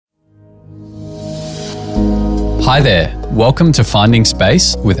Hi there, welcome to Finding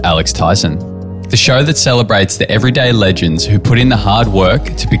Space with Alex Tyson, the show that celebrates the everyday legends who put in the hard work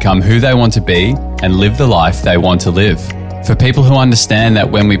to become who they want to be and live the life they want to live. For people who understand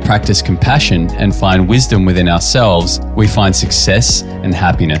that when we practice compassion and find wisdom within ourselves, we find success and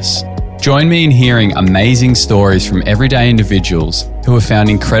happiness. Join me in hearing amazing stories from everyday individuals who have found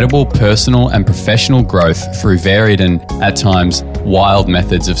incredible personal and professional growth through varied and, at times, wild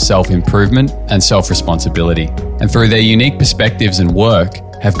methods of self-improvement and self-responsibility, and through their unique perspectives and work,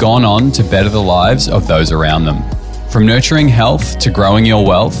 have gone on to better the lives of those around them. From nurturing health to growing your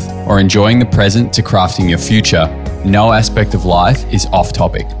wealth, or enjoying the present to crafting your future, no aspect of life is off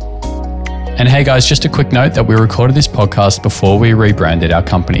topic. And hey guys, just a quick note that we recorded this podcast before we rebranded our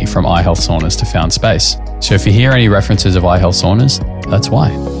company from iHealth Saunas to Found Space. So if you hear any references of iHealth Saunas, that's why.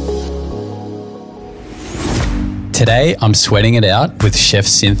 Today, I'm sweating it out with Chef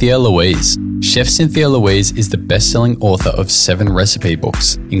Cynthia Louise. Chef Cynthia Louise is the best-selling author of 7 recipe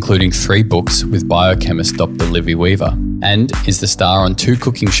books, including 3 books with biochemist Dr. Libby Weaver, and is the star on 2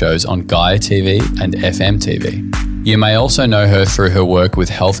 cooking shows on Gaia TV and FMTV. You may also know her through her work with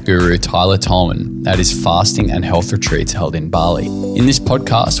health guru Tyler Tolman at his fasting and health retreats held in Bali. In this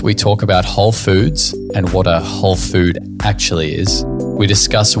podcast, we talk about whole foods and what a whole food actually is. We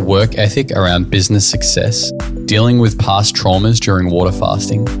discuss work ethic around business success, dealing with past traumas during water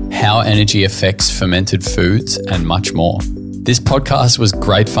fasting, how energy affects fermented foods, and much more. This podcast was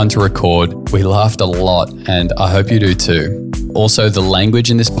great fun to record. We laughed a lot, and I hope you do too. Also, the language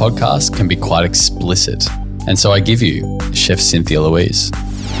in this podcast can be quite explicit. And so I give you Chef Cynthia Louise.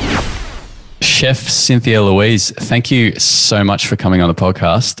 Chef Cynthia Louise, thank you so much for coming on the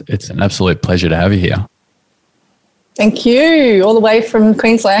podcast. It's an absolute pleasure to have you here. Thank you. All the way from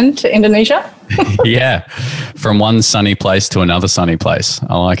Queensland to Indonesia. Yeah, from one sunny place to another sunny place.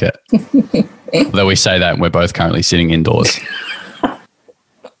 I like it. Although we say that, we're both currently sitting indoors.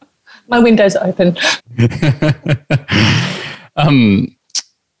 My window's open.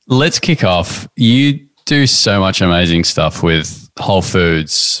 Let's kick off. You do so much amazing stuff with whole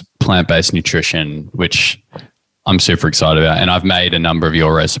foods, plant-based nutrition, which I'm super excited about. And I've made a number of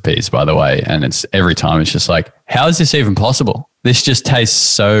your recipes, by the way. And it's every time it's just like, how is this even possible? This just tastes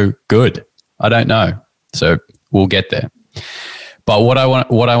so good. I don't know. So we'll get there. But what I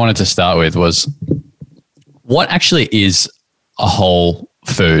wanted to start with was, what actually is a whole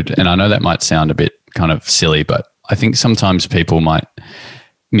food? And I know that might sound a bit kind of silly, but I think sometimes people might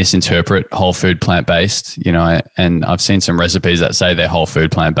misinterpret whole food plant-based, and I've seen some recipes that say they're whole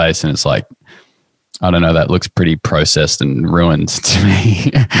food plant-based, and it's like, I don't know, that looks pretty processed and ruined to me.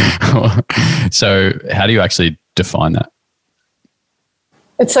 So how do you actually define that?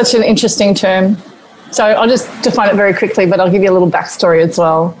 It's such an interesting term. So I'll just define it very quickly, but I'll give you a little backstory as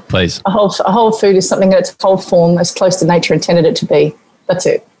well. Please. A whole food is something that's whole form, as close to nature intended it to be. That's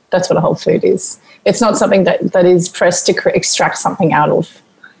it. That's what a whole food is. It's not something that is pressed to extract something out of.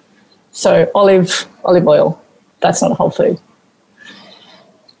 So olive oil, that's not a whole food.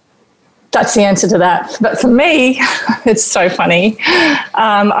 That's the answer to that. But for me, it's so funny.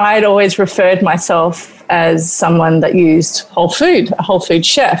 I'd always referred myself as someone that used whole food, a whole food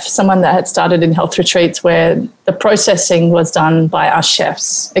chef, someone that had started in health retreats where the processing was done by us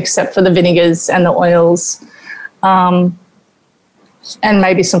chefs, except for the vinegars and the oils, and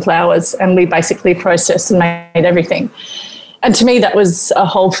maybe some flours. And we basically processed and made everything. And to me, that was a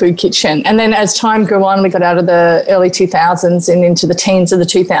whole food kitchen. And then as time grew on, we got out of the early 2000s and into the teens of the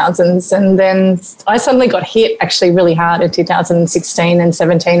 2000s. And then I suddenly got hit actually really hard in 2016 and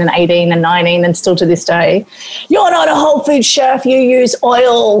 17 and 18 and 19 and still to this day. You're not a whole food chef, you use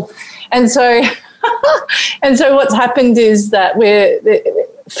oil. And so what's happened is that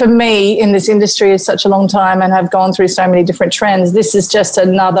for me in this industry is such a long time and have gone through so many different trends, this is just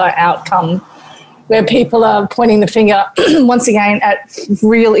another outcome where people are pointing the finger once again at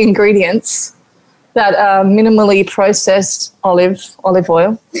real ingredients that are minimally processed olive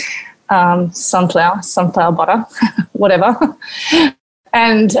oil, sunflower butter, whatever,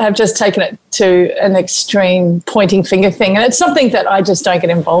 and have just taken it to an extreme pointing finger thing. And it's something that I just don't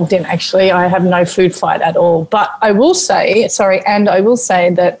get involved in, actually. I have no food fight at all. But I will say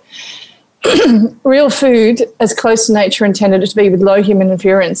that real food, as close to nature intended it to be with low human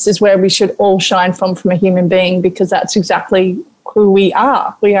interference, is where we should all shine from a human being, because that's exactly who we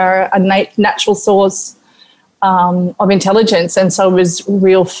are. We are a natural source of intelligence, and so is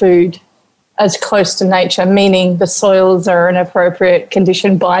real food as close to nature, meaning the soils are an appropriate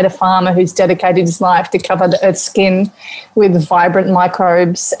condition by the farmer who's dedicated his life to cover the earth's skin with vibrant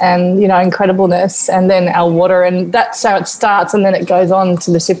microbes and, incredibleness, and then our water. And that's how it starts, and then it goes on to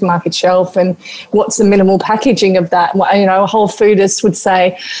the supermarket shelf. And what's the minimal packaging of that? A whole foodist would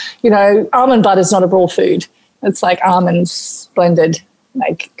say, almond butter is not a raw food. It's like almonds blended.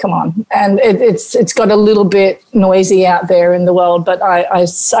 Like, come on. And it's got a little bit noisy out there in the world, but I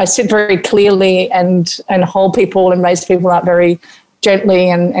sit very clearly and hold people and raise people up very gently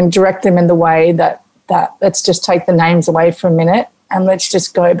and direct them in the way that let's just take the names away for a minute and let's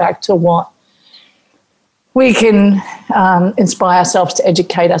just go back to what we can inspire ourselves, to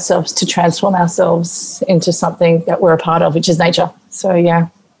educate ourselves, to transform ourselves into something that we're a part of, which is nature. So, yeah.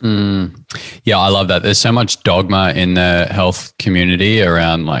 Yeah, I love that. There's so much dogma in the health community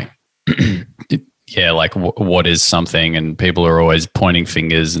around what is something, and people are always pointing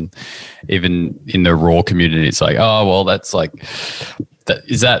fingers, and even in the raw community, it's like, oh, well, that's like,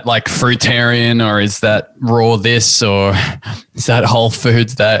 is that like fruitarian, or is that raw this, or is that whole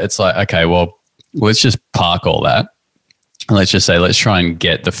foods that? It's like, okay, well, let's just park all that. And let's just say, let's try and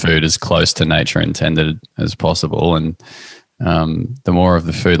get the food as close to nature intended as possible. And the more of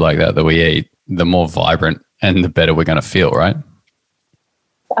the food like that we eat, the more vibrant and the better we're going to feel, right?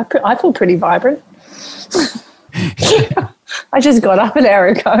 I feel pretty vibrant. I just got up an hour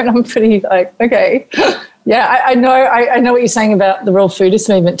ago and I'm pretty like, okay. Yeah, I know what you're saying about the raw foodist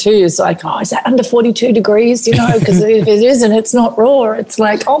movement too. Is like, oh, is that under 42 degrees? Because if it isn't, it's not raw. It's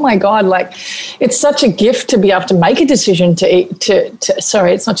like, oh my God, like it's such a gift to be able to make a decision to eat.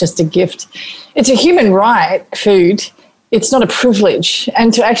 Sorry, it's not just a gift. It's a human right, food. It's not a privilege.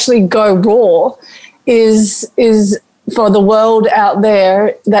 And to actually go raw is for the world out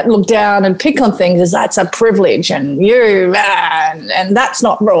there that look down and pick on things, is that's a privilege, and and that's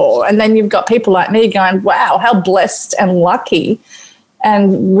not raw. And then you've got people like me going, wow, how blessed and lucky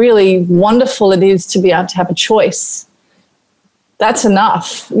and really wonderful it is to be able to have a choice. That's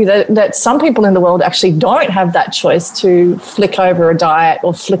enough. That some people in the world actually don't have that choice to flick over a diet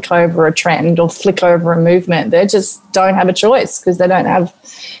or flick over a trend or flick over a movement. They just don't have a choice because they don't have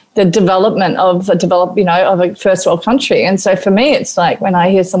the development of a first world country. And so for me, it's like when I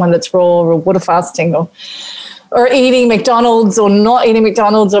hear someone that's raw or water fasting or eating McDonald's or not eating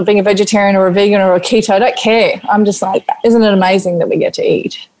McDonald's or being a vegetarian or a vegan or a keto, I don't care. I'm just like, isn't it amazing that we get to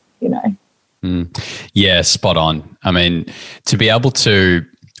eat, Yeah, spot on. I mean, to be able to,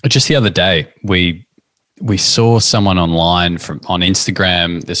 just the other day, we saw someone online on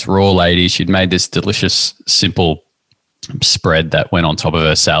Instagram, this raw lady, she'd made this delicious, simple spread that went on top of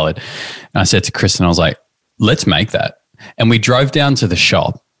her salad. And I said to Kristen, I was like, let's make that. And we drove down to the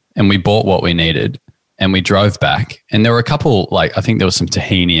shop and we bought what we needed and we drove back. And there were a couple, I think there was some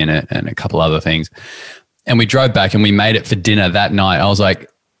tahini in it and a couple other things. And we drove back and we made it for dinner that night. I was like,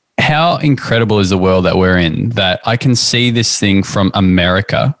 how incredible is the world that we're in, that I can see this thing from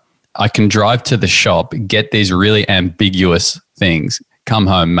America. I can drive to the shop, get these really ambiguous things, come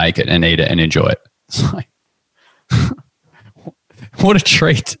home, make it and eat it and enjoy it. It's like, what a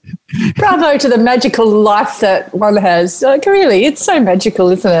treat. Bravo to the magical life that one has. Like, really, it's so magical,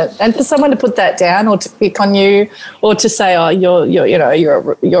 isn't it? And for someone to put that down or to pick on you or to say, oh,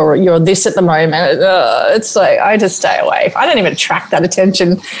 you're this at the moment, it's like I just stay away. I don't even attract that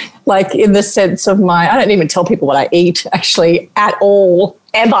attention, like in the sense of I don't even tell people what I eat actually at all,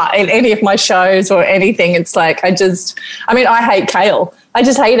 ever, in any of my shows or anything. It's like I hate kale. I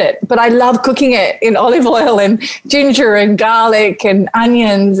just hate it, but I love cooking it in olive oil and ginger and garlic and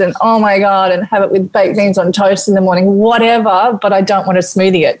onions and oh my God, and have it with baked beans on toast in the morning, whatever, but I don't want to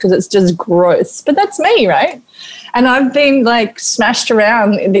smoothie it because it's just gross. But that's me, right? And I've been like smashed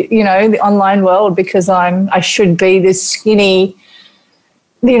around in the online world because I should be this skinny,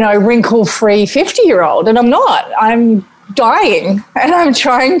 wrinkle-free 50-year-old, and I'm not. I'm dying and I'm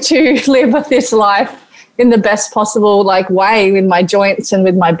trying to live this life in the best possible way with my joints and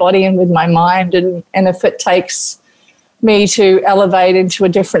with my body and with my mind. And if it takes me to elevate into a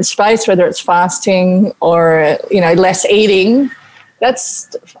different space, whether it's fasting or, less eating,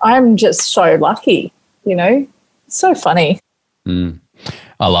 I'm just so lucky, It's so funny.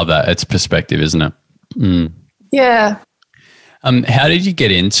 I love that. It's perspective, isn't it? Yeah. How did you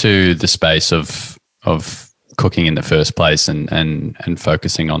get into the space of cooking in the first place and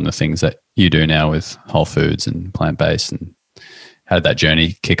focusing on the things that you do now with whole foods and plant-based, and how did that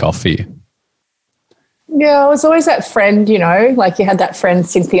journey kick off for you? Yeah, I was always that friend, you had that friend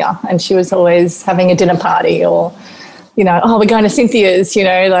Cynthia, and she was always having a dinner party or oh, we're going to Cynthia's,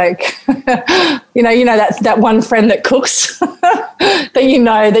 like, that one friend that cooks that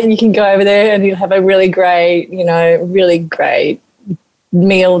that you can go over there and you'll have a really great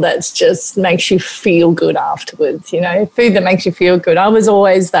meal that's just makes you feel good afterwards, food that makes you feel good. I was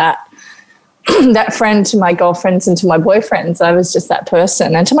always that that friend to my girlfriends and to my boyfriends. I was just that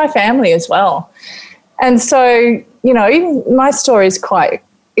person, and to my family as well. And so, my story is quite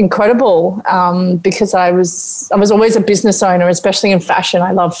incredible because I was always a business owner, especially in fashion.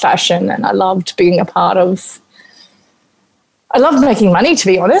 I love fashion, and I loved being a part of. I loved making money, to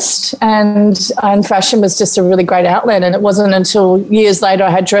be honest, and fashion was just a really great outlet. And it wasn't until years later I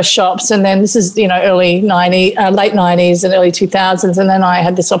had dress shops, and then this is late 90s and early 2000s, and then I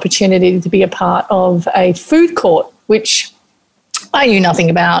had this opportunity to be a part of a food court, which I knew nothing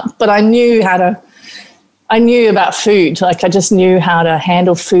about, but I knew about food. Like, I just knew how to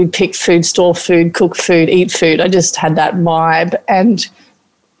handle food, pick food, store food, cook food, eat food. I just had that vibe. And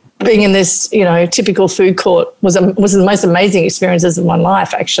being in this, typical food court was the most amazing experiences of my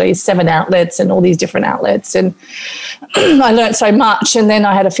life, actually. 7 outlets and all these different outlets. And I learned so much. And then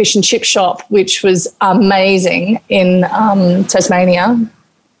I had a fish and chip shop, which was amazing in Tasmania.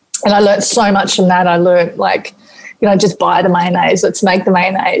 And I learned so much from that. I learned, just buy the mayonnaise. Let's make the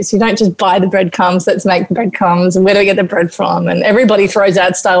mayonnaise. You don't just buy the breadcrumbs. Let's make the breadcrumbs. And where do I get the bread from? And everybody throws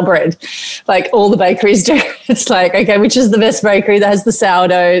out stale bread, like all the bakeries do. It's like, okay, which is the best bakery that has the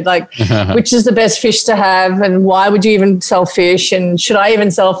sourdough? Like, which is the best fish to have? And why would you even sell fish? And should I even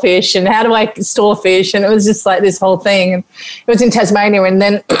sell fish? And how do I store fish? And it was just like this whole thing. And it was in Tasmania. And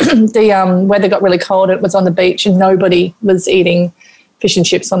then the weather got really cold. It was on the beach, and nobody was eating fish and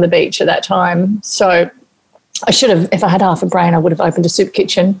chips on the beach at that time. So I should have, if I had half a brain, I would have opened a soup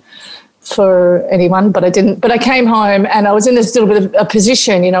kitchen for anyone, but I didn't. But I came home and I was in this little bit of a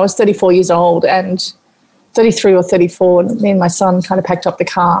position, I was 34 years old and 33 or 34. And me and my son kind of packed up the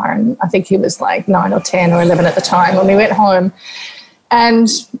car, and I think he was like 9 or 10 or 11 at the time when we went home. And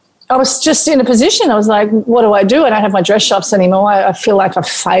I was just in a position. I was like, what do? I don't have my dress shops anymore. I feel like I've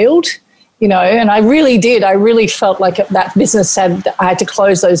failed. And I really did. I really felt like that business I had to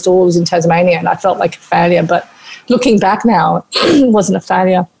close those doors in Tasmania, and I felt like a failure. But looking back now, it wasn't a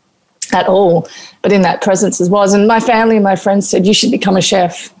failure at all. But in that presence it was. And my family and my friends said, you should become a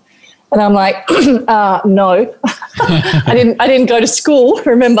chef. And I'm like, no. I didn't go to school,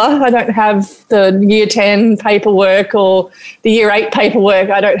 remember. I don't have the year 10 paperwork or the year 8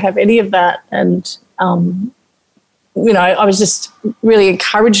 paperwork. I don't have any of that. And I was just really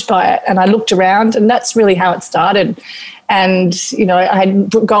encouraged by it, and I looked around, and that's really how it started. And, I had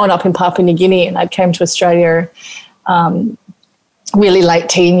grown up in Papua New Guinea, and I came to Australia really late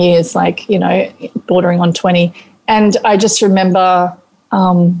teen years, bordering on 20. And I just remember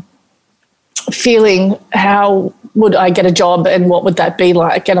feeling, how would I get a job and what would that be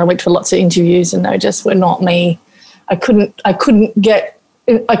like? And I went for lots of interviews, and they just were not me. I couldn't get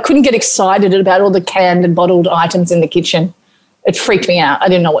excited about all the canned and bottled items in the kitchen. It freaked me out. I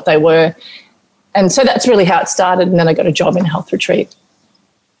didn't know what they were. And so that's really how it started. And then I got a job in a health retreat.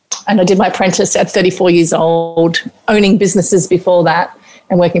 And I did my apprentice at 34 years old, owning businesses before that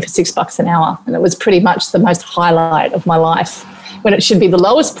and working for $6 an hour. And it was pretty much the most highlight of my life. When it should be the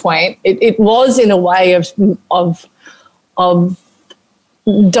lowest point, it was in a way of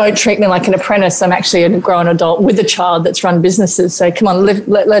don't treat me like an apprentice. I'm actually a grown adult with a child that's run businesses. So come on,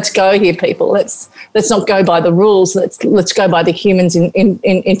 let's go here, people. Let's not go by the rules. Let's go by the humans in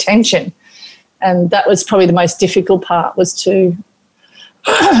intention. And that was probably the most difficult part, was to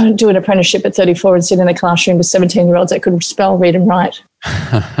do an apprenticeship at 34 and sit in a classroom with 17-year-olds that could spell, read and write.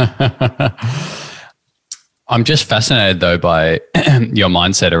 I'm just fascinated though by your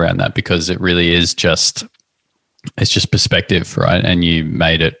mindset around that, because it really is it's just perspective, right? And you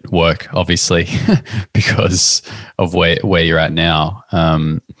made it work, obviously, because of where you're at now.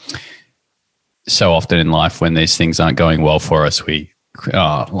 So often in life, when these things aren't going well for us,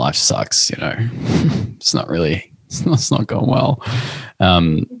 life sucks, it's not going well.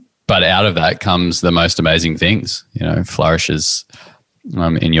 But out of that comes the most amazing things, flourishes,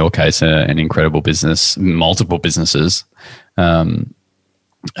 in your case, an incredible business, multiple businesses,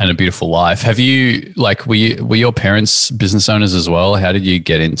 and a beautiful life. Have you, were your parents business owners as well? How did you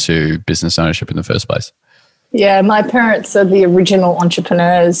get into business ownership in the first place? Yeah, my parents are the original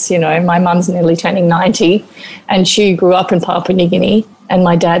entrepreneurs. My mum's nearly turning 90, and she grew up in Papua New Guinea, and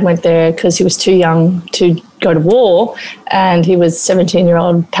my dad went there because he was too young to go to war, and he was a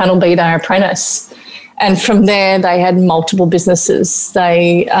 17-year-old panel beater apprentice. And from there, they had multiple businesses.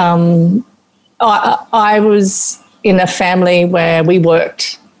 I was in a family where we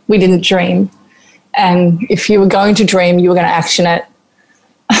worked. We didn't dream. And if you were going to dream, you were going to action it.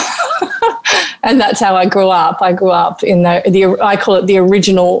 And that's how I grew up. I grew up in I call it the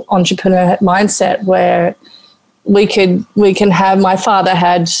original entrepreneur mindset, where we can have, my father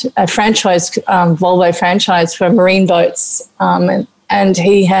had a franchise, Volvo franchise for marine boats, and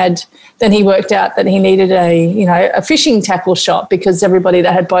then he worked out that he needed a fishing tackle shop because everybody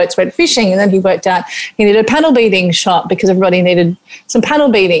that had boats went fishing. And then he worked out he needed a panel beating shop because everybody needed some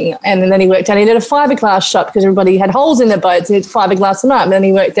panel beating. And then he worked out he needed a fiberglass shop because everybody had holes in their boats and needed fiberglass them up. And then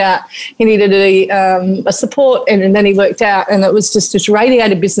he worked out he needed a support. And then he worked out, and it was just this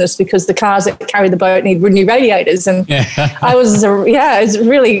radiator business because the cars that carry the boat need new radiators. And it's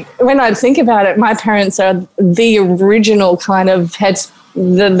really, when I think about it, my parents are the original kind of heads,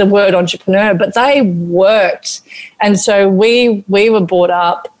 the word entrepreneur, but they worked. And so we were brought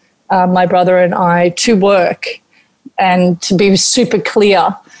up, my brother and I, to work and to be super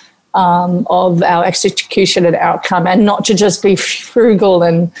clear of our execution and outcome, and not to just be frugal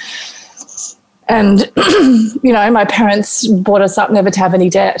and my parents brought us up never to have any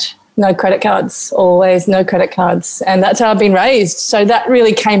debt, no credit cards, always no credit cards. And that's how I've been raised. So that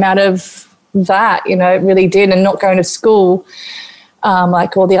really came out of that, it really did. And not going to school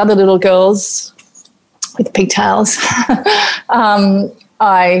like all the other little girls with pigtails.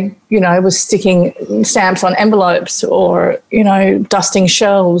 I was sticking stamps on envelopes, or, dusting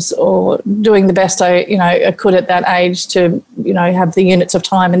shelves, or doing the best I could at that age to, have the units of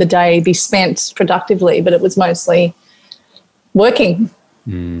time in the day be spent productively. But it was mostly working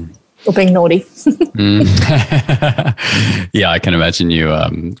or being naughty. Yeah, I can imagine you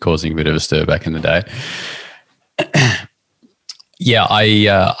causing a bit of a stir back in the day. Yeah,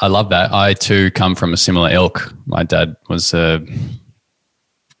 I love that. I too come from a similar ilk. My dad was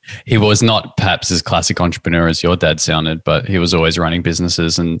he was not perhaps as classic entrepreneur as your dad sounded, but he was always running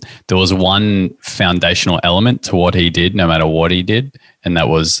businesses, and there was one foundational element to what he did, no matter what he did, and that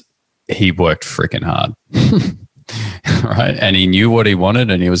was he worked freaking hard. Right? And he knew what he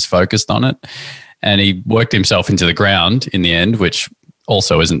wanted and he was focused on it, and he worked himself into the ground in the end, which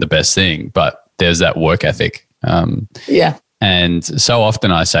also isn't the best thing, but there's that work ethic. Yeah. And so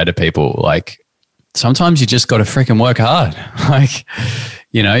often I say to people, like, sometimes you just got to freaking work hard. Like,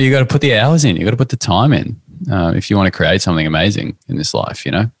 you got to put the hours in, you got to put the time in if you want to create something amazing in this life,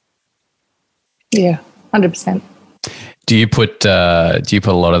 Yeah, 100%. Do you put a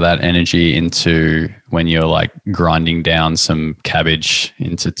lot of that energy into when you're like grinding down some cabbage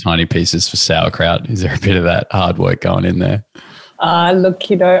into tiny pieces for sauerkraut? Is there a bit of that hard work going in there?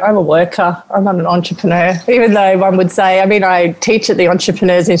 Look, I'm a worker. I'm not an entrepreneur, even though one would say, I teach at the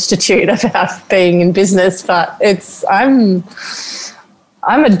Entrepreneurs Institute about being in business, but I'm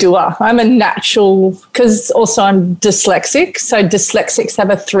a doer. I'm a natural, because also I'm dyslexic. So dyslexics have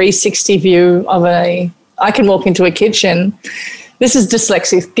a 360 view of I can walk into a kitchen. This is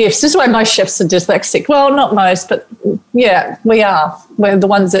dyslexic gifts. This is why most chefs are dyslexic. Well, not most, but yeah, we are. We're the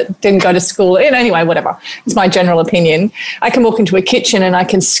ones that didn't go to school. Anyway, whatever. It's my general opinion. I can walk into a kitchen and I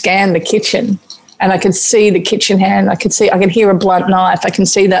can scan the kitchen, and I can see the kitchen hand. I can hear a blunt knife. I can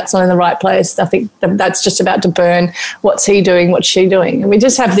see that's not in the right place. I think that's just about to burn. What's he doing? What's she doing? And we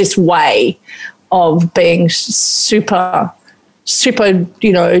just have this way of being super,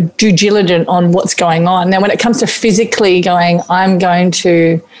 due diligent on what's going on. Now, when it comes to physically going, I'm going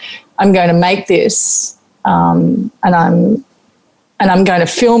to make this, and I'm going to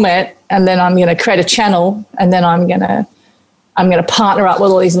film it, and then I'm going to create a channel, and then I'm going to partner up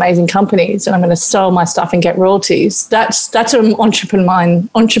with all these amazing companies, and I'm going to sell my stuff and get royalties. That's an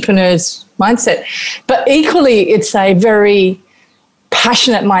entrepreneur's mindset. But equally, it's a very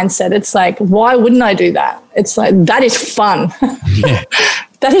passionate mindset. It's like, why wouldn't I do that? It's like, that is fun. Yeah.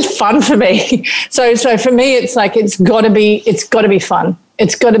 That is fun for me. So for me, it's like, it's got to be fun.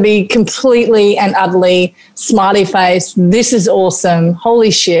 It's got to be completely and utterly smiley face. This is awesome. Holy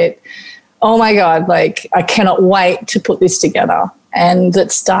shit. Oh my God. Like, I cannot wait to put this together, and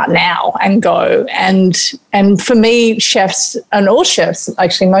let's start now and go. And for me, chefs, and all chefs,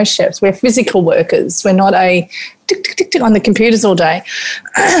 actually most chefs, we're physical workers. We're not a tick, tick, tick, tick on the computers all day.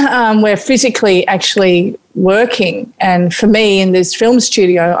 We're physically actually working. And for me, in this film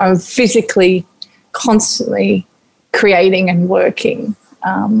studio, I'm physically constantly creating and working.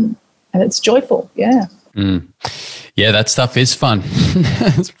 And it's joyful. Yeah. Mm. Yeah, that stuff is fun.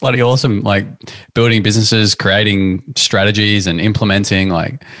 It's bloody awesome. Like building businesses, creating strategies and implementing,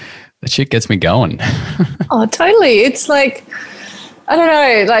 like that shit gets me going. Oh, totally. It's like, I don't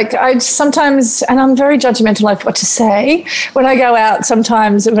know, like I sometimes, and I'm very judgmental of what to say. When I go out,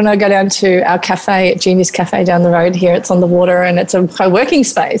 sometimes when I go down to our cafe at Genius Cafe down the road here, it's on the water and it's a co-working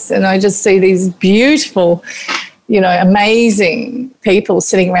space. And I just see these beautiful, amazing people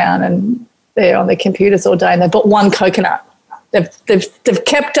sitting around and they're on their computers all day and they've bought one coconut. They've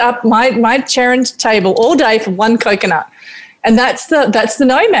kept up my chair and table all day for one coconut. And that's the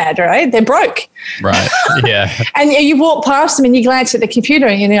nomad, right? They're broke. Right, yeah. And you walk past them and you glance at the computer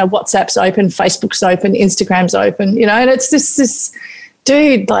and, WhatsApp's open, Facebook's open, Instagram's open, and it's this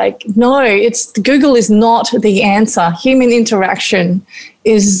dude, like, no, Google is not the answer. Human interaction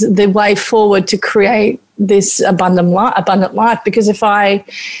is the way forward to create this abundant life. Because if I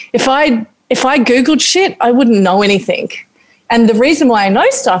Googled shit, I wouldn't know anything. And the reason why I know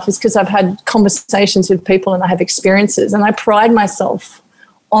stuff is because I've had conversations with people and I have experiences, and I pride myself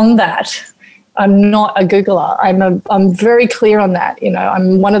on that. I'm not a Googler. I'm very clear on that.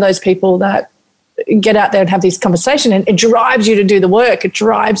 I'm one of those people that get out there and have these conversations, and it drives you to do the work. It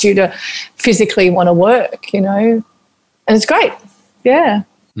drives you to physically want to work, and it's great. Yeah.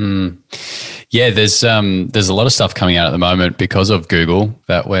 Yeah, there's a lot of stuff coming out at the moment because of Google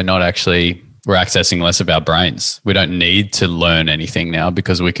that we're accessing less of our brains. We don't need to learn anything now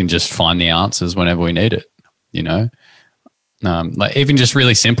because we can just find the answers whenever we need it, like even just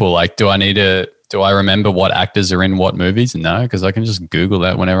really simple, like do I remember what actors are in what movies? No, because I can just Google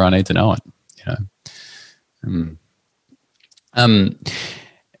that whenever I need to know it,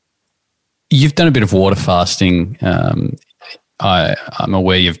 You've done a bit of water fasting. I'm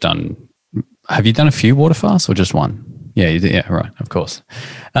aware have you done a few water fasts or just one? Yeah, right, of course.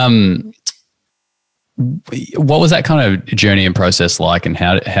 What was that kind of journey and process like, and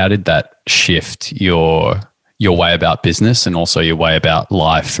how did that shift your way about business and also your way about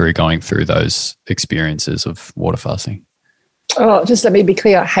life through going through those experiences of water fasting? Oh, just let me be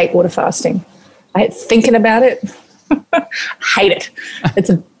clear. I hate water fasting. I hate thinking about it. Hate it. It's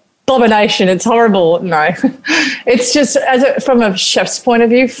an abomination. It's horrible. No, it's just from a chef's point of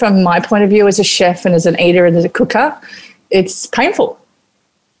view, from my point of view as a chef and as an eater and as a cooker, it's painful.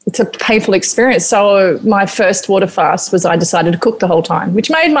 It's a painful experience. So my first water fast was I decided to cook the whole time,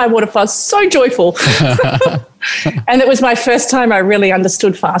 which made my water fast so joyful. And it was my first time I really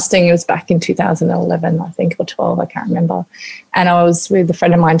understood fasting. It was back in 2011, I think, or 12, I can't remember. And I was with a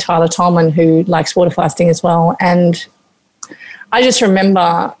friend of mine, Tyler Tolman, who likes water fasting as well. And I just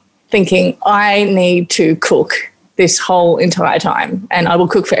remember thinking, I need to cook this whole entire time. And I will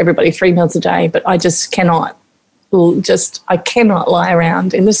cook for everybody 3 meals a day, but I just cannot. I cannot lie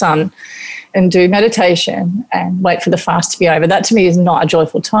around in the sun and do meditation and wait for the fast to be over. That to me is not a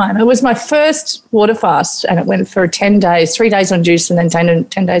joyful time. It was my first water fast and it went for 10 days, 3 days on juice and then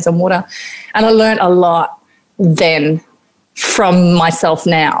 10 days on water. And I learned a lot then from myself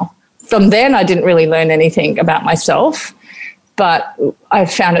now. From then I didn't really learn anything about myself, but I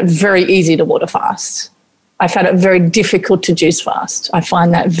found it very easy to water fast. I found it very difficult to juice fast. I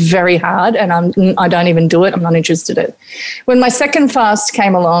find that very hard and I don't even do it. I'm not interested in it. When my second fast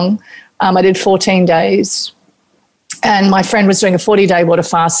came along, I did 14 days and my friend was doing a 40-day water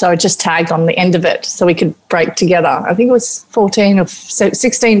fast, so I just tagged on the end of it so we could break together. I think it was 14 or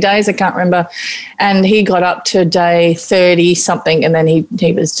 16 days, I can't remember. And he got up to day 30-something and then he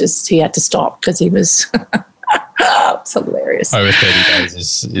had to stop because he was... It's hilarious. Over 30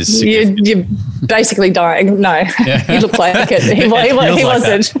 days is you're basically dying. No, you look like it. He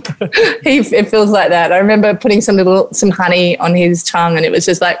wasn't. It feels like that. I remember putting some honey on his tongue and it was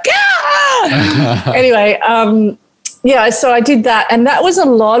just like, Anyway, so I did that. And that was a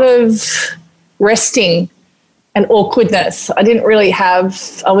lot of resting and awkwardness. I didn't really I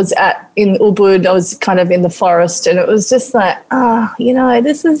was in Ubud, I was kind of in the forest and it was just like,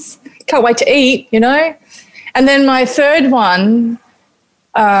 can't wait to eat, And then my third one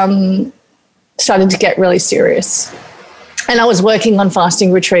started to get really serious. And I was working on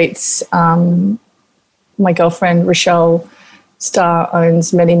fasting retreats. My girlfriend, Rochelle Starr,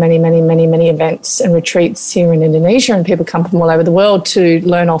 owns many, many, many, many, many events and retreats here in Indonesia, and people come from all over the world to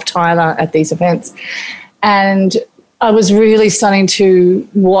learn off Tyler at these events. And I was really starting to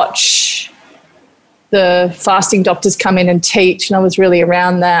watch the fasting doctors come in and teach, and I was really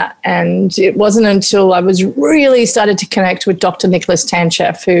around that. And it wasn't until I was really started to connect with Dr. Nicholas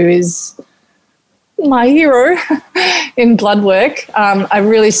Tanchef, who is my hero in blood work, I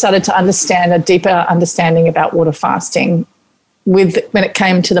really started to understand a deeper understanding about water fasting when it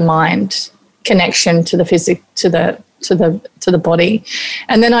came to the mind, connection to the physic, to the body.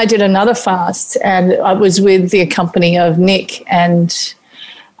 And then I did another fast, and I was with the company of Nick and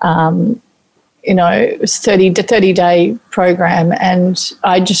it was 30-day program. And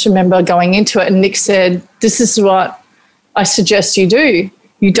I just remember going into it and Nick said, this is what I suggest you do.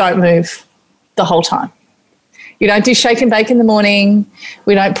 You don't move the whole time. You don't do shake and bake in the morning.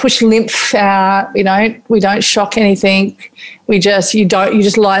 We don't push lymph out. We don't shock anything. I just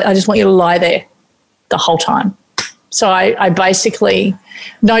want you to lie there the whole time. So I basically,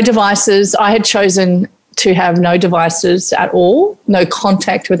 no devices. I had chosen to have no devices at all, no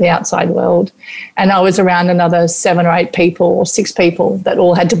contact with the outside world. And I was around another 7 or 8 people or 6 people that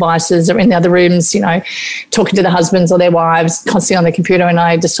all had devices or in the other rooms, talking to their husbands or their wives, constantly on the computer. And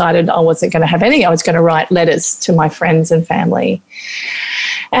I decided I wasn't going to have any. I was going to write letters to my friends and family.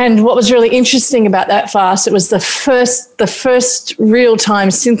 And what was really interesting about that fast, it was the first real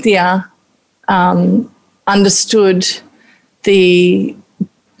time Cynthia understood the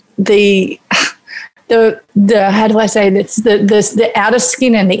how do I say this? The outer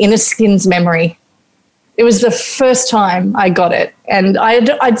skin and the inner skin's memory. It was the first time I got it. And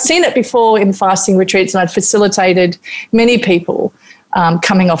I'd seen it before in fasting retreats, and I'd facilitated many people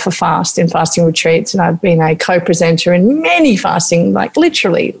coming off a fast in fasting retreats. And I've been a co-presenter in many fasting,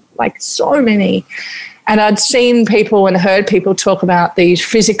 literally so many. And I'd seen people and heard people talk about these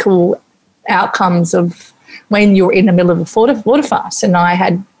physical outcomes of when you're in the middle of a water fast.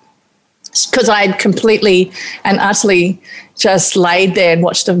 And because I had completely and utterly just laid there and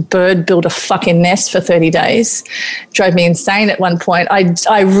watched a bird build a fucking nest for 30 days, drove me insane at one point.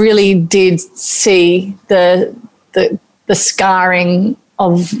 I really did see the scarring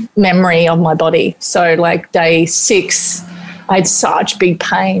of memory of my body. So day 6, I had such big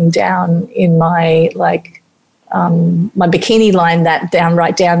pain down in my my bikini line,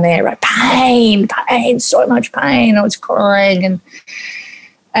 right down there, right? Pain, so much pain. I was crying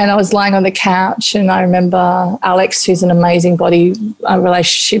and I was lying on the couch, and I remember Alex, who's an amazing body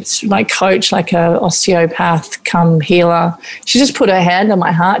relationships coach, like a osteopath come healer. She just put her hand on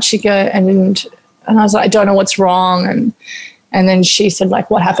my heart. She go and I was like, I don't know what's wrong. And then she said,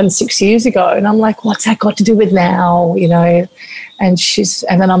 what happened 6 years ago? And I'm like, what's that got to do with now? And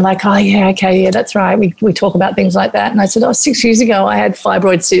then I'm like, oh yeah, okay, yeah, that's right. We talk about things like that. And I said, 6 years ago I had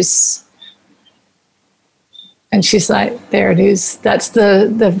fibroid cysts. And she's like, there it is. That's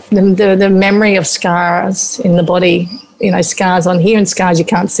the memory of scars in the body, scars on here and scars you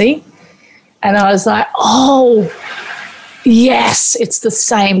can't see. And I was like, oh, yes, it's the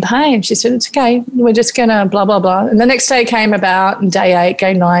same pain. She said, it's okay. We're just going to blah, blah, blah. And the next day came about, and day 8,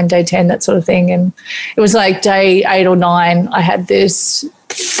 day 9, day 10, that sort of thing. And it was day 8 or 9, I had this,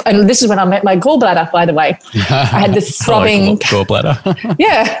 and this is when I met my gallbladder, by the way. I had this throbbing gallbladder.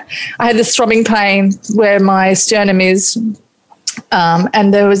 Yeah, I had this throbbing pain where my sternum is,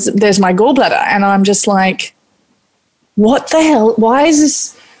 and there's my gallbladder, and I'm just like, what the hell? Why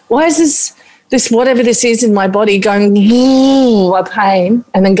is this whatever this is in my body going a pain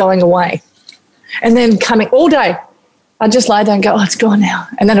and then going away, and then coming all day? I'd just lie there and go, oh, it's gone now.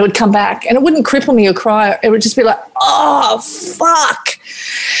 And then it would come back, and it wouldn't cripple me or cry. It would just be like, oh, fuck.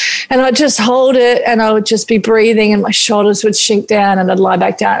 And I'd just hold it, and I would just be breathing, and my shoulders would sink down, and I'd lie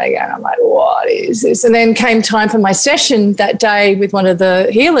back down again. I'm like, what is this? And then came time for my session that day with one of the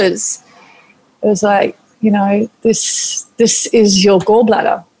healers. It was like, this is your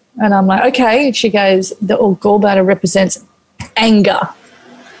gallbladder. And I'm like, okay. And she goes, the gallbladder represents anger.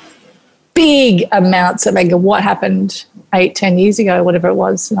 Big amounts of anger. What happened 8-10 years ago, whatever it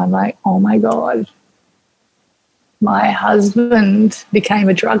was. And I'm like, oh my God, my husband became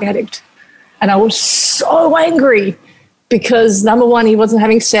a drug addict. And I was so angry because, number one, he wasn't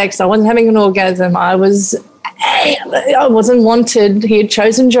having sex. I wasn't having an orgasm. I wasn't wanted. He had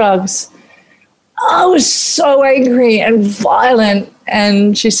chosen drugs. I was so angry and violent.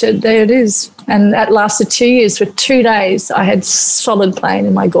 And she said, there it is. And that lasted 2 years. For 2 days, I had solid pain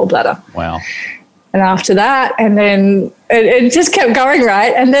in my gallbladder. Wow. And after that, and then it just kept going,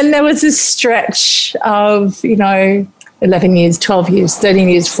 right? And then there was this stretch of, 11 years, 12 years, 13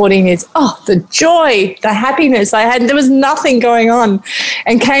 years, 14 years. Oh, the joy, the happiness I had. There was nothing going on.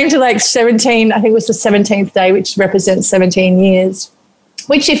 And came to 17, I think it was the 17th day, which represents 17 years.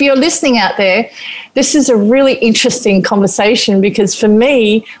 Which, if you're listening out there, this is a really interesting conversation, because for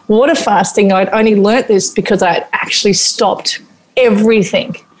me, water fasting, I'd only learnt this because I had actually stopped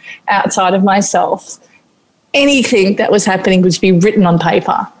everything outside of myself. Anything that was happening would be written on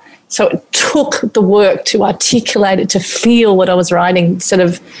paper. So it took the work to articulate it, to feel what I was writing, instead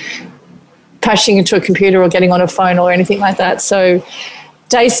of pushing into a computer or getting on a phone or anything like that. So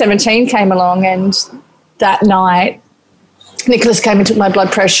day 17 came along, and that night Nicholas came and took my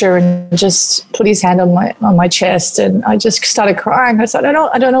blood pressure and just put his hand on my chest, and I just started crying. I said, I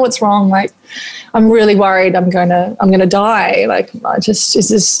don't know what's wrong. Like, I'm really worried I'm gonna die. Like, this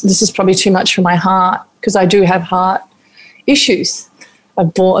is probably too much for my heart, because I do have heart issues. I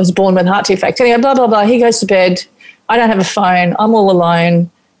was born with heart defect. Anyway, blah blah blah. He goes to bed. I don't have a phone. I'm all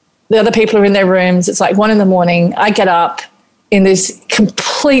alone. The other people are in their rooms. It's like 1 a.m. I get up in this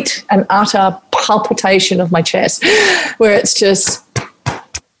complete and utter palpitation of my chest, where it's just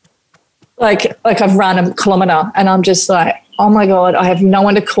like I've run a kilometre, and I'm just like, oh my God, I have no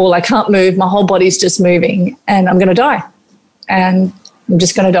one to call. I can't move. My whole body's just moving, and I'm going to die. And I'm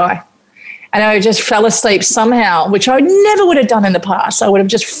just going to die. And I just fell asleep somehow, which I never would have done in the past. I would have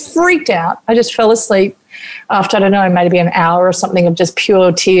just freaked out. I just fell asleep after, I don't know, maybe an hour or something of just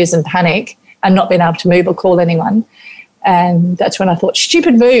pure tears and panic and not being able to move or call anyone. And that's when I thought,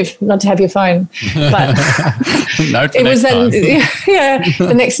 stupid move not to have your phone. But it was then,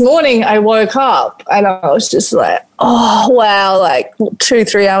 the next morning I woke up and I was just like, oh, wow, like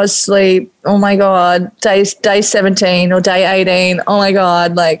 2-3 hours sleep. Oh, my God, day 17 or day 18. Oh, my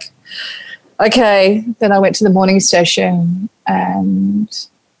God, like, okay. Then I went to the morning session, and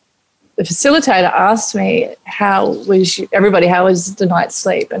the facilitator asked me, how was the night's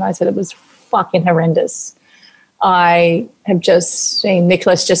sleep? And I said, it was fucking horrendous. I have just seen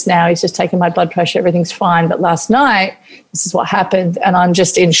Nicholas just now. He's just taken my blood pressure. Everything's fine. But last night, this is what happened, and I'm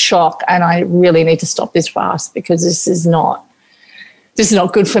just in shock, and I really need to stop this fast, because this is not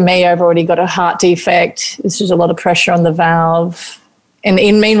good for me. I've already got a heart defect. This is a lot of pressure on the valve. And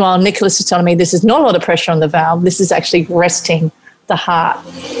meanwhile, Nicholas is telling me this is not a lot of pressure on the valve. This is actually resting the heart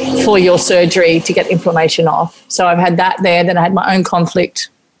for your surgery to get inflammation off. So I've had that there. Then I had my own conflict.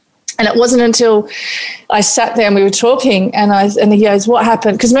 And it wasn't until I sat there and we were talking, and he goes, what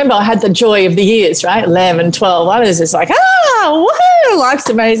happened? Because remember, I had the joy of the years, right? 11, 12. I was just like, woohoo, life's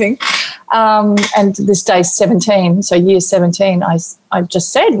amazing. And this day 17, so year 17, I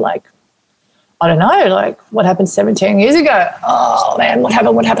just said, like, I don't know, like, what happened 17 years ago? Oh, man, what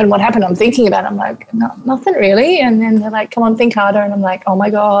happened? I'm thinking about it. I'm like, no, nothing really. And then they're like, come on, think harder. And I'm like, oh, my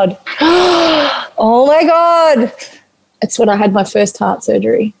God. Oh, my God. It's when I had my first heart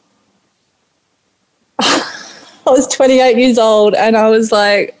surgery. I was 28 years old, and I was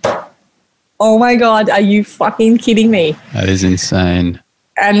like, oh, my God, are you fucking kidding me? That is insane.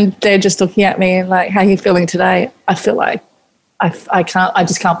 And they're just looking at me and like, how are you feeling today? I feel like I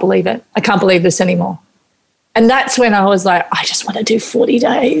just can't believe it. I can't believe this anymore. And that's when I was like, I just want to do 40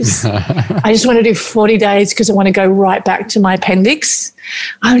 days. I just want to do 40 days because I want to go right back to my appendix.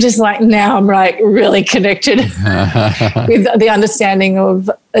 I'm just like, now I'm like really connected with the understanding of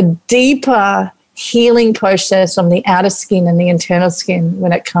a deeper healing process on the outer skin and the internal skin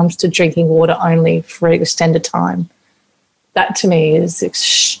when it comes to drinking water only for an extended time. That to me is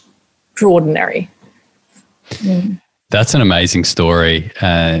extraordinary. That's an amazing story.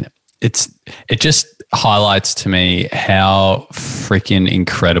 It just highlights to me how freaking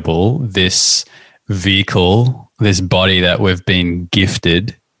incredible this vehicle, this body that we've been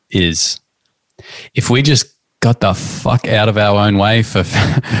gifted is. If we just got the fuck out of our own way for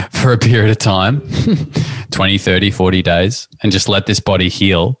a period of time, 20, 30, 40 days, and just let this body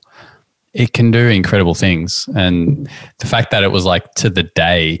heal, it can do incredible things. And the fact that it was like to the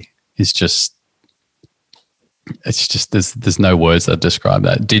day is just, it's just, there's no words that describe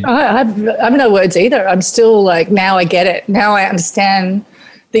that. I have no words either. I'm still like, now I get it. Now I understand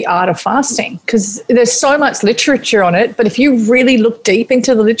the art of fasting, because there's so much literature on it. But if you really look deep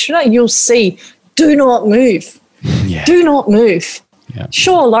into the literature, you'll see, do not move. Yeah. Do not move. Yeah.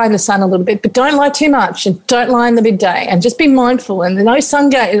 Sure, lie in the sun a little bit, but don't lie too much, and don't lie in the midday, and just be mindful. And no sun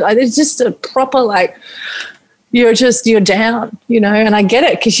game. It's just a proper, like, you're down, and I get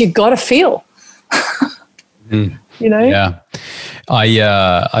it, because you've got to feel. Yeah.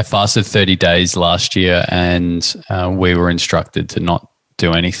 I fasted 30 days last year, and we were instructed to not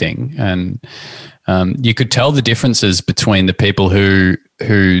do anything. And you could tell the differences between the people who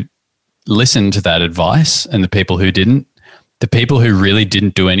listened to that advice and the people who didn't. The people who really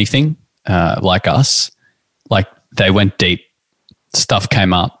didn't do anything, like us, like they went deep, stuff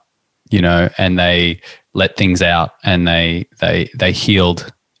came up, and they let things out, and they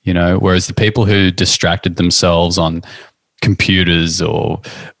healed. Whereas the people who distracted themselves on computers or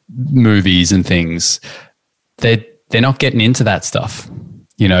movies and things, they're not getting into that stuff.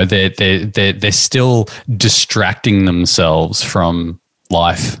 They're still distracting themselves from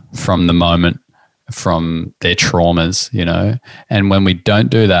life, from the moment, from their traumas, And when we don't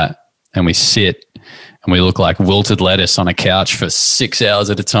do that, and we sit and we look like wilted lettuce on a couch for 6 hours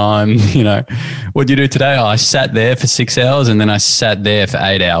at a time. What do you do today? Oh, I sat there for 6 hours and then I sat there for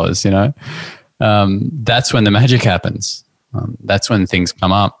 8 hours, That's when the magic happens. That's when things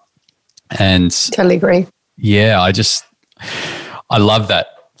come up. And totally agree. Yeah, I love that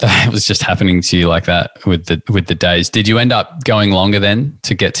was just happening to you like that with the days. Did you end up going longer then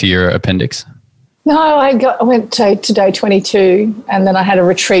to get to your appendix? No, I went to day 22 and then I had a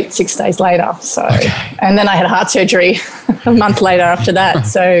retreat 6 days later. So, okay. And then I had heart surgery a month later after that.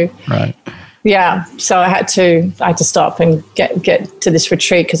 So, right. Yeah, so I had to stop and get to this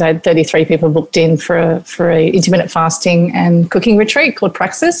retreat because I had 33 people booked in for a intermittent fasting and cooking retreat called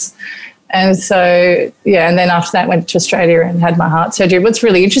Praxis. And so, yeah, and then after that went to Australia and had my heart surgery. What's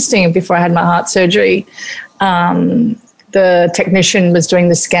really interesting, before I had my heart surgery, the technician was doing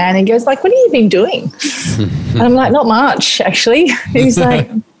the scan. He goes, like, what have you been doing? And I'm like, not much, actually. He's like,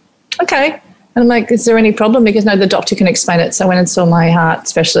 okay. And I'm like, is there any problem? Because no, the doctor can explain it. So I went and saw my heart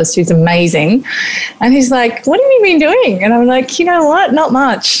specialist, who's amazing. And he's like, what have you been doing? And I'm like, you know what? Not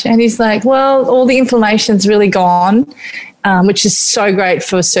much. And he's like, well, all the inflammation's really gone, which is so great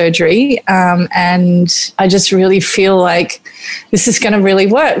for surgery. And I just really feel like this is going to really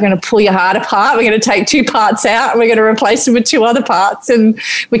work. We're going to pull your heart apart. We're going to take 2 parts out and we're going to replace them with 2 other parts. And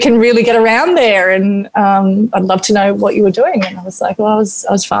we can really get around there. And I'd love to know what you were doing. And I was like, well, I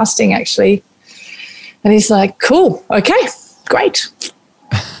was fasting, actually. And he's like, cool, okay, great.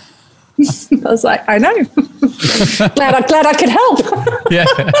 I was like, I know. glad I could help. Yeah.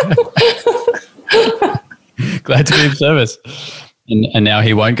 Glad to be of service. And now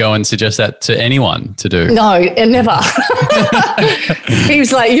he won't go and suggest that to anyone to do. No, never. He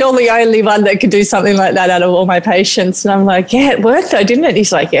was like, you're the only one that could do something like that out of all my patients. And I'm like, yeah, it worked though, didn't it?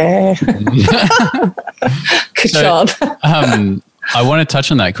 He's like, yeah. Good job. I want to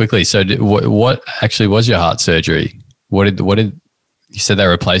touch on that quickly. So what actually was your heart surgery? What did you said they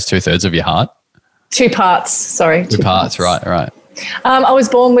replaced 2/3 of your heart? 2 parts, sorry. 2 parts, right. I was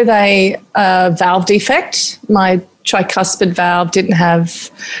born with a valve defect. My tricuspid valve didn't have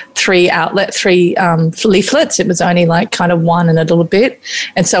 3 leaflets. It was only like kind of 1 and a little bit.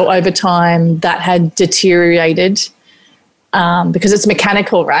 And so over time that had deteriorated because it's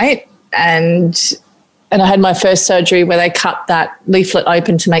mechanical, right? And I had my first surgery where they cut that leaflet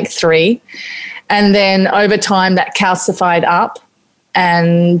open to make 3. And then over time that calcified up,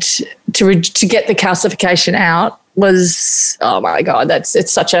 and to get the calcification out was, oh my God,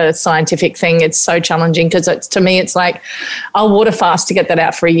 it's such a scientific thing. It's so challenging because to me it's like I'll water fast to get that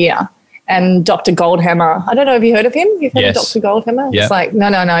out for a year. And Dr. Goldhammer, I don't know if you heard of him. You've heard of Dr. Goldhammer? Yep. It's like,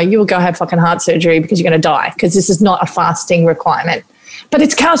 no, you will go have fucking heart surgery because you're going to die because this is not a fasting requirement. But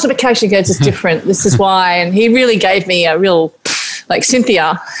it's calcification, goes, it's different. This is why. And he really gave me a real, like,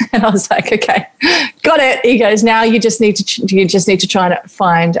 Cynthia. And I was like, okay, got it. He goes, now you just need to try and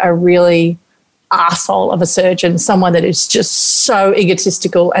find a really arsehole of a surgeon, someone that is just so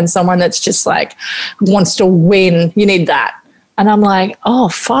egotistical and someone that's just like wants to win. You need that. And I'm like, oh,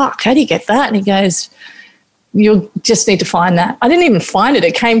 fuck, how do you get that? And he goes, you just need to find that. I didn't even find it.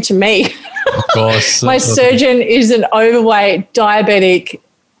 It came to me. Of course. My surgeon is an overweight, diabetic,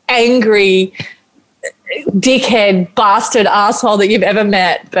 angry, dickhead, bastard asshole that you've ever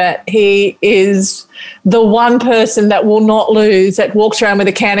met. But he is the one person that will not lose, that walks around with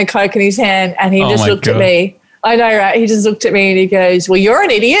a can of Coke in his hand. And he just looked at me. I know, right? He just looked at me and he goes, well, you're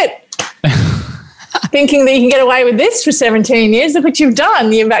an idiot. Thinking that you can get away with this for 17 years. Look what you've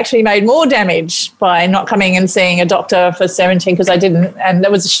done. You've actually made more damage by not coming and seeing a doctor for 17, because I didn't. And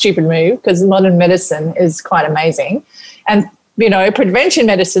that was a stupid move because modern medicine is quite amazing. And, prevention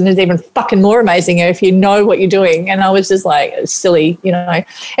medicine is even fucking more amazing if you know what you're doing. And I was just like, silly,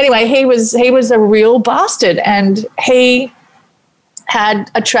 Anyway, he was a real bastard, and he had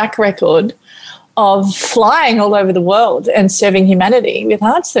a track record of flying all over the world and serving humanity with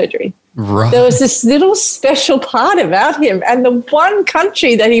heart surgery. Right. There was this little special part about him, and the one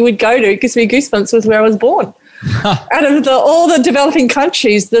country that he would go to, gives me goosebumps, was where I was born. Out of all the developing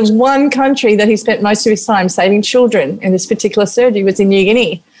countries, the one country that he spent most of his time saving children in this particular surgery was in New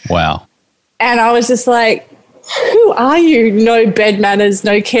Guinea. Wow. And I was just like, who are you? No bed manners,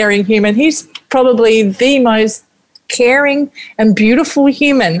 no caring human. He's probably the most caring and beautiful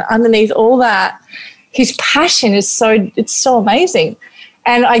human underneath all that. His passion is so amazing.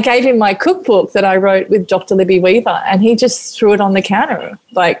 And I gave him my cookbook that I wrote with Dr. Libby Weaver, and he just threw it on the counter,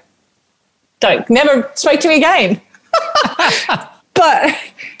 like, never speak to me again. But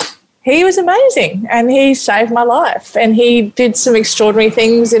he was amazing, and he saved my life, and he did some extraordinary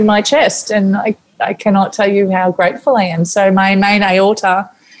things in my chest, and I cannot tell you how grateful I am. So my main aorta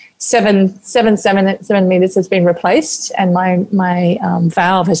seven meters has been replaced, and my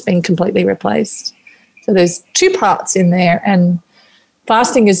valve has been completely replaced. So there's 2 parts in there, and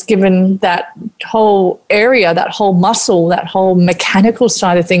fasting has given that whole area, that whole muscle, that whole mechanical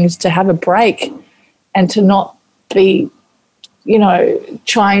side of things to have a break and to not be,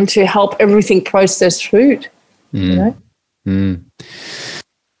 trying to help everything process food,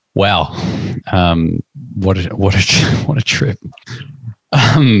 Wow. What a trip.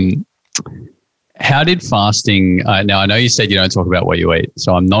 How did fasting, now I know you said you don't talk about what you eat,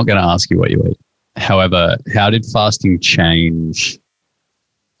 so I'm not going to ask you what you eat. However, how did fasting change,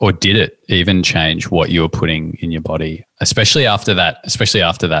 or did it even change what you were putting in your body, especially after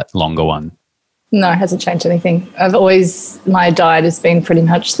that longer one? No, it hasn't changed anything. My diet has been pretty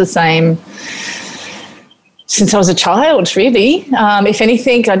much the same since I was a child, really. If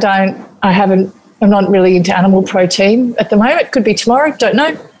anything, I'm not really into animal protein at the moment. Could be tomorrow, don't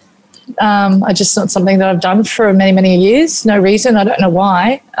know. I just not something that I've done for many, many years. No reason. I don't know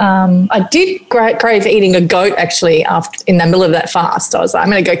why. I did crave eating a goat actually in the middle of that fast. I was like, I'm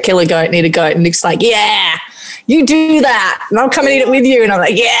going to go kill a goat and eat a goat. And Nick's like, yeah, you do that. And I'll come and eat it with you. And I'm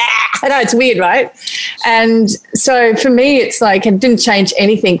like, yeah. I know, it's weird, right? And so for me, it's like it didn't change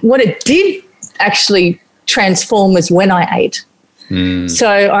anything. What it did actually transform was when I ate. So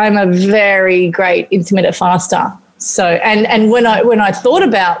I'm a very great intermittent faster. So, and when I thought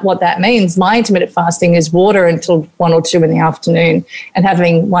about what that means, my intermittent fasting is water until 1 or 2 in the afternoon and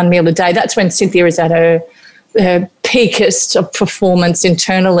having 1 meal a day. That's when Cynthia is at her peakest of performance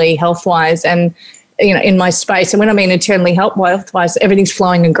internally, health-wise, and in my space. And when I mean internally health-wise, everything's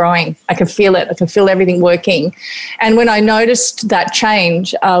flowing and growing. I can feel it. I can feel everything working. And when I noticed that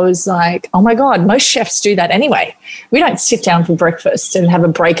change, I was like, oh my God, most chefs do that anyway. We don't sit down for breakfast and have a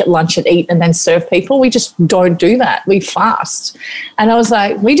break at lunch and eat and then serve people. We just don't do that. We fast. And I was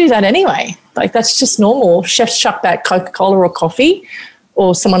like, we do that anyway. Like, that's just normal. Chefs chuck back Coca-Cola or coffee,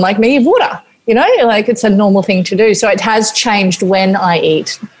 or someone like me, water. Like, it's a normal thing to do. So it has changed when I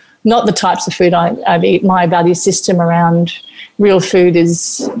eat. Not the types of food I eat. My value system around real food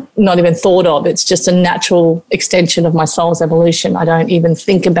is not even thought of. It's just a natural extension of my soul's evolution. I don't even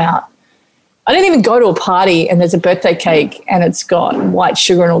go to a party and there's a birthday cake and it's got white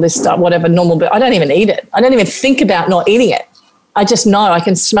sugar and all this stuff, whatever, normal, but I don't even eat it. I don't even think about not eating it. I just know, I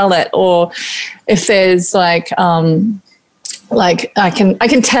can smell it. Or if there's I can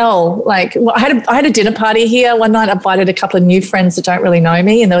tell, I had a dinner party here one night. I invited a couple of new friends that don't really know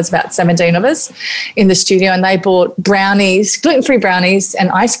me, and there was about 17 of us in the studio, and they bought brownies, gluten-free brownies and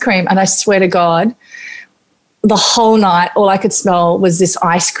ice cream. And I swear to God, the whole night, all I could smell was this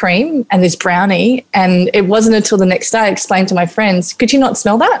ice cream and this brownie. And it wasn't until the next day I explained to my friends, could you not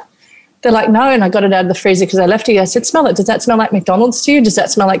smell that? They're like, no, and I got it out of the freezer because I left it. I said, smell it. Does that smell like McDonald's to you? Does that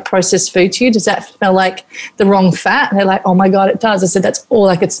smell like processed food to you? Does that smell like the wrong fat? And they're like, oh, my God, it does. I said, that's all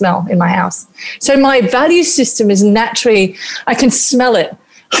I could smell in my house. So my value system is naturally, I can smell it.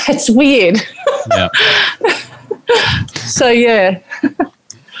 It's weird. Yeah. So, yeah.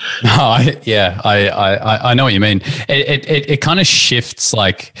 I know what you mean. It kind of shifts,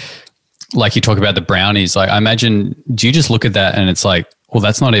 like you talk about the brownies. Like, I imagine, do you just look at that and it's like, well,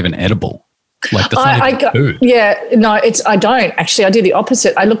 that's not even edible. Like, that's not even food. Yeah, no, I don't actually. I do the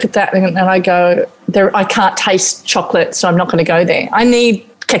opposite. I look at that and I go, I can't taste chocolate, so I'm not going to go there. I need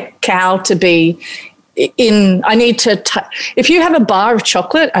cacao to be in. I need to. If you have a bar of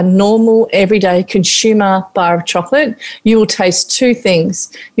chocolate, a normal everyday consumer bar of chocolate, you will taste 2 things.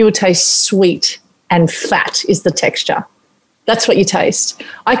 You will taste sweet and fat is the texture. That's what you taste.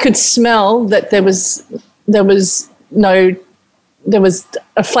 I could smell that there was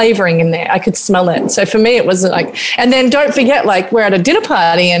a flavoring in there. I could smell it. So for me, it wasn't like, and then don't forget, like, we're at a dinner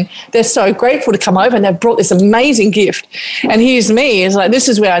party and they're so grateful to come over and they've brought this amazing gift. And here's me. It's like, this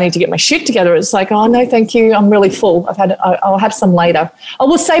is where I need to get my shit together. It's like, oh, no, thank you. I'm really full. I'll have some later. I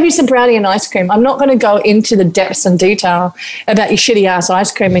will save you some brownie and ice cream. I'm not going to go into the depths and detail about your shitty ass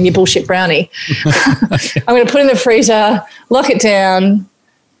ice cream and your bullshit brownie. I'm going to put it in the freezer, lock it down,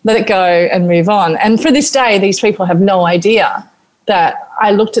 let it go and move on. And for this day, these people have no idea that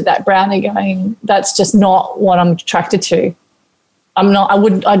I looked at that brownie going, that's just not what I'm attracted to.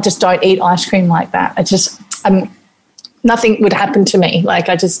 I just don't eat ice cream like that. Nothing would happen to me. Like,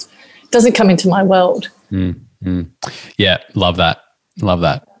 it doesn't come into my world. Yeah. Love that.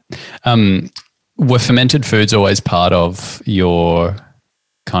 Were fermented foods always part of your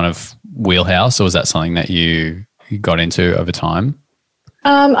kind of wheelhouse, or was that something that you got into over time?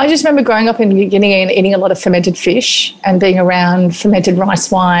 I just remember growing up in the beginning and eating a lot of fermented fish and being around fermented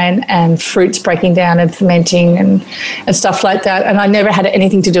rice wine and fruits breaking down and fermenting and stuff like that. And I never had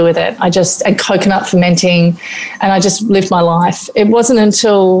anything to do with it. And coconut fermenting, and I just lived my life. It wasn't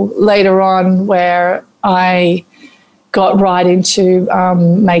until later on where I got right into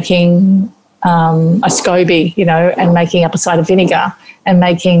making a SCOBY, and making apple cider vinegar and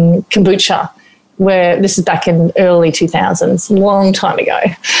making kombucha, where this is back in early 2000s, long time ago.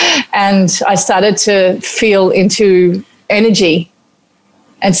 And I started to feel into energy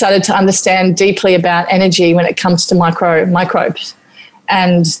and started to understand deeply about energy when it comes to microbes.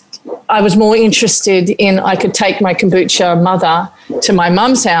 And I was more interested in, I could take my kombucha mother to my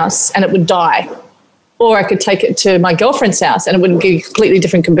mum's house and it would die. Or I could take it to my girlfriend's house and it would be a completely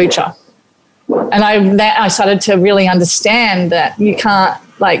different kombucha. And I started to really understand that you can't,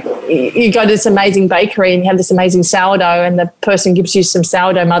 you go to this amazing bakery and you have this amazing sourdough and the person gives you some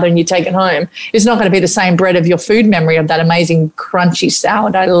sourdough mother and you take it home. It's not going to be the same bread of your food memory of that amazing crunchy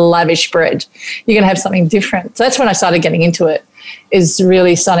sourdough, lavish bread. You're going to have something different. So that's when I started getting into it, is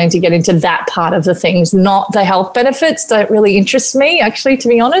really starting to get into that part of the things. Not the health benefits don't really interest me, actually, to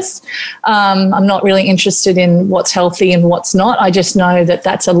be honest. I'm not really interested in what's healthy and what's not. I just know that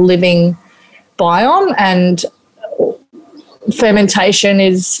that's a living biome, and fermentation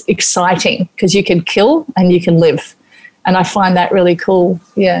is exciting because you can kill and you can live. And I find that really cool.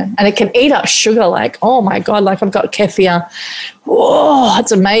 Yeah. And it can eat up sugar. Oh my God, I've got kefir. Oh,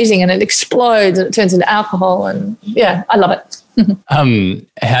 it's amazing. And it explodes and it turns into alcohol. And yeah, I love it.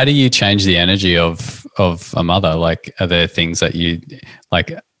 How do you change the energy of a mother? Are there things that you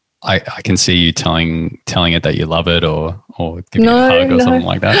I can see you telling it that you love it or giving it a hug or something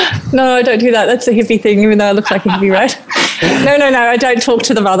like that. No, I don't do that. That's a hippie thing, even though I look like a hippie, right? No, I don't talk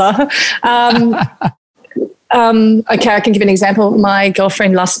to the mother. Okay, I can give an example. My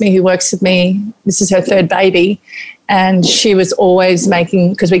girlfriend Lasmi, who works with me, this is her third baby, and she was always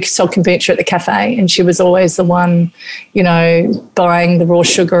making, because we sold kombucha at the cafe, and she was always the one, buying the raw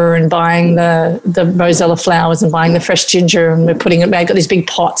sugar and buying the rosella flowers and buying the fresh ginger, and we're putting it, we've got these big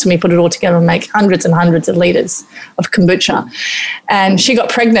pots and we put it all together and make hundreds and hundreds of litres of kombucha. And she got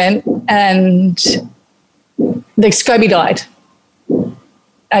pregnant and the SCOBY died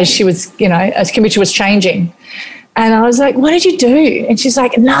as she was, as kombucha was changing. And I was like, what did you do? And she's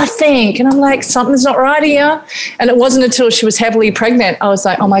like, nothing. And I'm like, something's not right here. And it wasn't until she was heavily pregnant, I was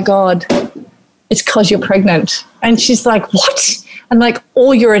like, oh my God, it's because you're pregnant. And she's like, what? I'm like,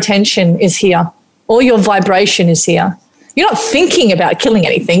 all your attention is here. All your vibration is here. You're not thinking about killing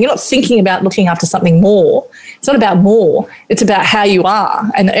anything. You're not thinking about looking after something more. It's not about more. It's about how you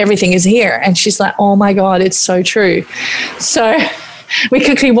are, and everything is here. And she's like, oh my God, it's so true. So we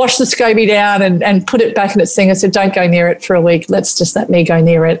quickly washed the SCOBY down and put it back in its thing. I said, don't go near it for a week. Let's just let me go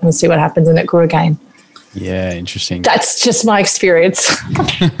near it and see what happens. And it grew again. Yeah, interesting. That's just my experience.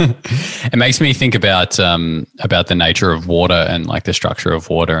 It makes me think about the nature of water and the structure of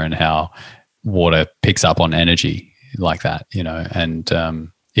water and how water picks up on energy like that, and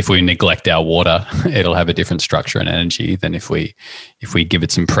if we neglect our water, it'll have a different structure and energy than if we give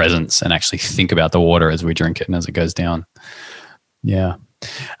it some presence and actually think about the water as we drink it and as it goes down. Yeah.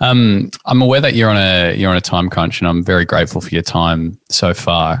 I'm aware that you're on a time crunch, and I'm very grateful for your time so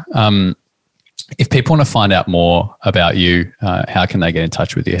far. If people want to find out more about you, how can they get in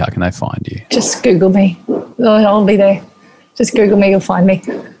touch with you? How can they find you? Just Google me. I'll be there. Just Google me, you'll find me.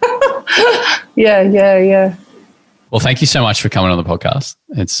 Yeah. Well, thank you so much for coming on the podcast.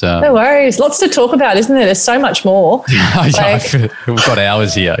 It's no worries. Lots to talk about, isn't there? There's so much more. We've got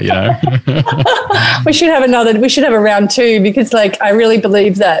hours here, We should have a round two, because I really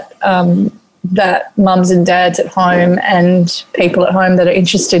believe that that mums and dads at home and people at home that are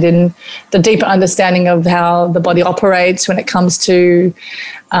interested in the deeper understanding of how the body operates when it comes to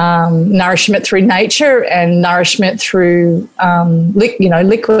nourishment through nature and nourishment through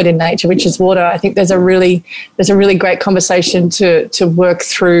liquid in nature, which is water. I think there's a really great conversation to work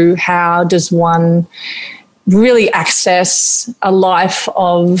through. How does one really access a life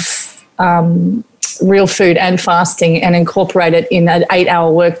of real food and fasting and incorporate it in an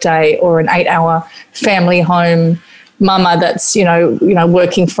 8-hour workday or an 8-hour family home mama that's,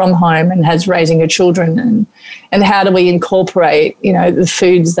 working from home and has raising her children, and how do we incorporate, the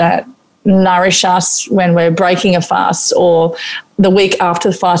foods that nourish us when we're breaking a fast or the week after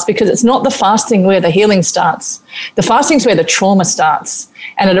the fast, because it's not the fasting where the healing starts. The fasting is where the trauma starts.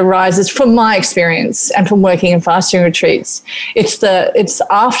 And it arises from my experience and from working in fasting retreats. It's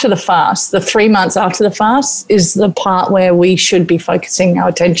after the fast, the 3 months after the fast is the part where we should be focusing our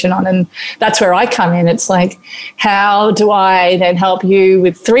attention on. And that's where I come in. It's like, how do I then help you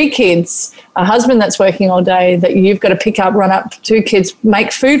with 3 kids, a husband that's working all day, that you've got to pick up, run up 2 kids,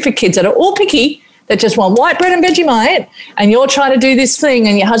 make food for kids that are all picky, that just want white bread and Vegemite, and you're trying to do this thing,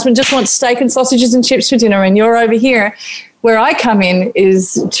 and your husband just wants steak and sausages and chips for dinner, and you're over here. Where I come in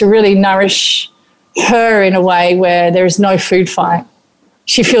is to really nourish her in a way where there is no food fight.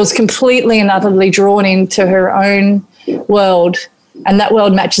 She feels completely and utterly drawn into her own world, and that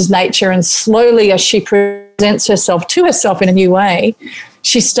world matches nature, and slowly as she presents herself to herself in a new way,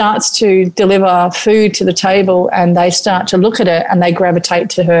 she starts to deliver food to the table, and they start to look at it and they gravitate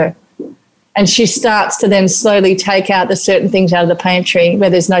to her. And she starts to then slowly take out the certain things out of the pantry where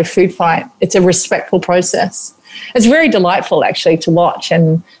there's no food fight. It's a respectful process. It's very delightful, actually, to watch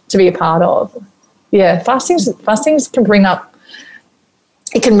and to be a part of. Yeah, fastings can bring up,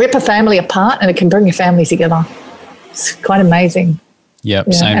 it can rip a family apart and it can bring a family together. It's quite amazing. Yep,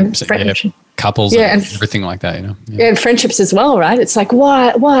 yeah, same. Couples and everything like that, you know. Yeah, friendships as well, right? It's like,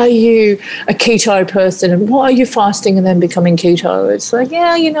 why are you a keto person and why are you fasting and then becoming keto? It's like,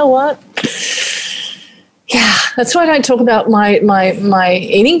 yeah, you know what? Yeah, that's why I don't talk about my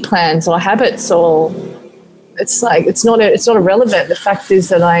eating plans or habits, or it's like it's not irrelevant. The fact is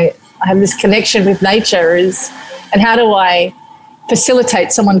that I have this connection with nature and how do I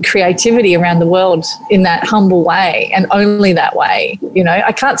facilitate someone's creativity around the world in that humble way and only that way. You know,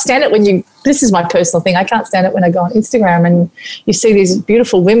 I can't stand it this is my personal thing, I can't stand it when I go on Instagram and you see these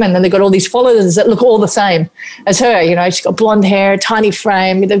beautiful women and they've got all these followers that look all the same as her. You know, she's got blonde hair, tiny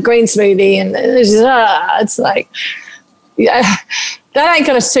frame, with a green smoothie, and it's like, yeah, that ain't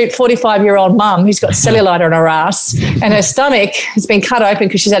going to suit 45-year-old mum who's got cellulite on her ass and her stomach has been cut open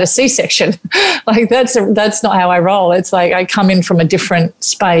because she's had a C-section. Like that's not how I roll. It's like I come in from a different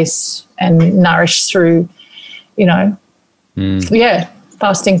space and nourish through, you know,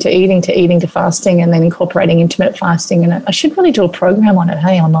 fasting to eating to fasting, and then incorporating intermittent fasting. And I should really do a program on it,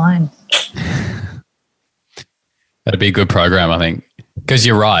 hey, online. That'd be a good program, I think. Because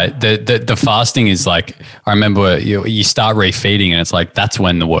you're right. The fasting is like, I remember you start refeeding and it's like, that's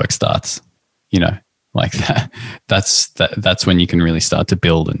when the work starts, you know, like that's when you can really start to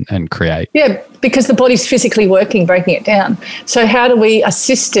build and create. Yeah, because the body's physically working, breaking it down. So how do we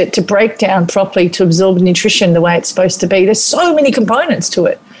assist it to break down properly, to absorb nutrition the way it's supposed to be? There's so many components to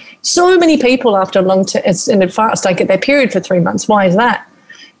it. So many people after a long extended fast don't get their period for 3 months. Why is that?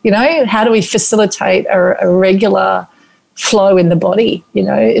 You know, how do we facilitate a regular flow in the body? You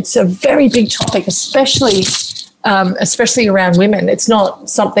know, it's a very big topic, especially around women. It's not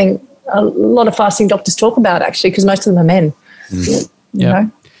something a lot of fasting doctors talk about, actually, because most of them are men. Yeah,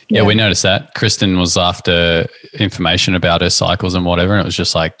 we noticed that. Kristen was after information about her cycles and whatever, and it was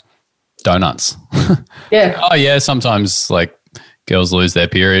just like donuts. Yeah. Oh yeah, sometimes like girls lose their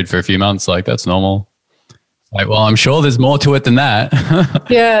period for a few months, like that's normal. Like, well, I'm sure there's more to it than that.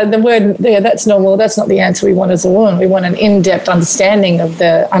 That's normal. That's not the answer we want as a woman. We want an in-depth understanding of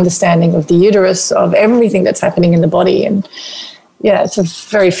the uterus, of everything that's happening in the body. And yeah, it's a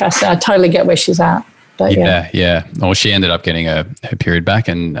very fascinating. I totally get where she's at. But yeah. Well, she ended up getting her period back,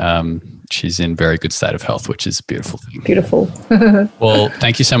 and she's in very good state of health, which is a beautiful thing. Beautiful. Well,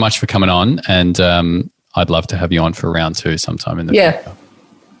 thank you so much for coming on, and I'd love to have you on for round 2 sometime in the future.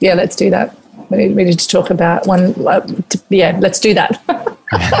 Yeah, let's do that. We need to talk about one. Let's do that.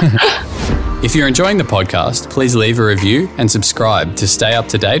 If you're enjoying the podcast, please leave a review and subscribe to stay up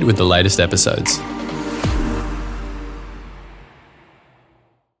to date with the latest episodes.